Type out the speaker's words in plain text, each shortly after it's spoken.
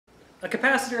A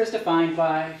capacitor is defined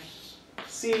by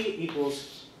C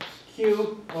equals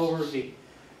Q over V.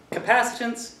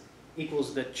 Capacitance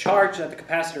equals the charge that the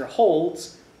capacitor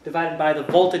holds divided by the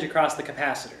voltage across the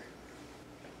capacitor.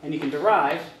 And you can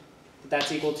derive that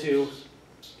that's equal to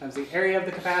times the area of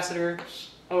the capacitor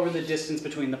over the distance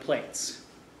between the plates.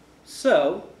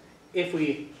 So, if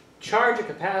we charge a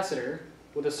capacitor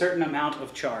with a certain amount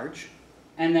of charge,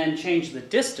 and then change the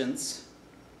distance,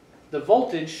 the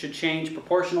voltage should change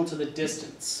proportional to the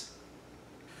distance.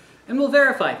 And we'll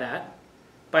verify that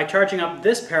by charging up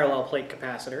this parallel plate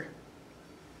capacitor,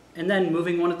 and then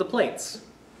moving one of the plates.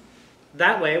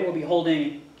 That way we'll be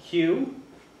holding Q,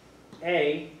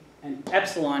 A, and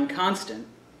epsilon constant,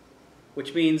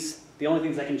 which means the only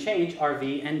things that can change are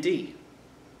V and D.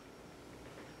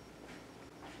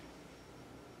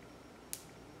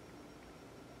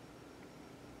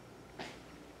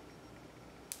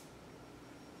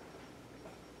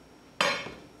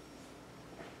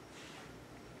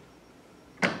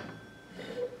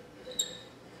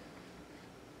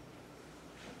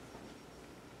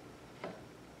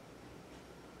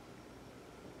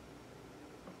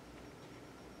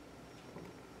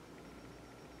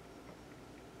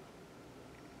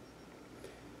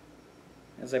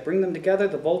 As I bring them together,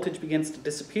 the voltage begins to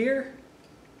disappear.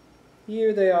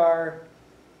 Here they are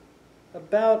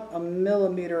about a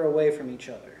millimeter away from each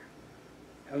other.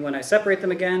 And when I separate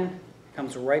them again, it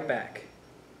comes right back.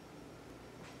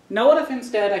 Now what if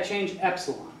instead I change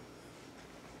epsilon?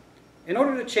 In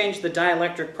order to change the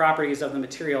dielectric properties of the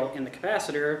material in the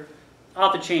capacitor,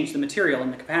 I'll have to change the material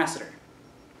in the capacitor.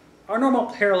 Our normal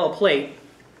parallel plate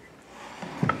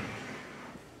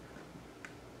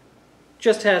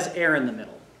just has air in the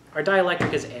middle. Our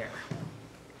dielectric is air.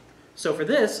 So for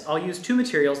this, I'll use two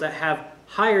materials that have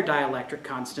higher dielectric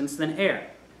constants than air,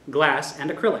 glass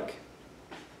and acrylic.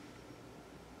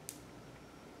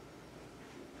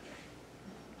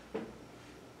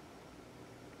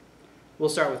 We'll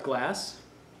start with glass.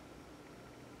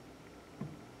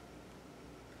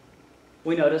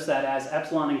 We notice that as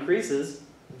epsilon increases,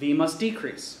 V must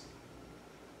decrease.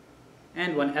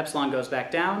 And when epsilon goes back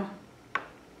down,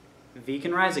 V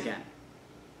can rise again.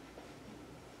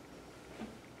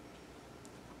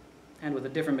 And with a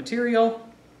different material,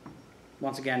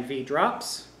 once again V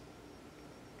drops.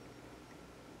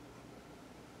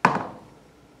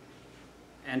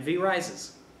 And V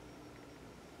rises.